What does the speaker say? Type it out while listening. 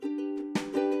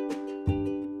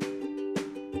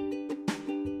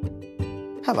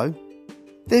Hello,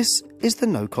 this is the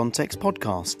No Context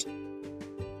Podcast.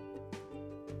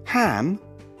 Ham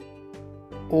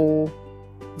or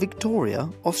Victoria,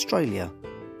 Australia?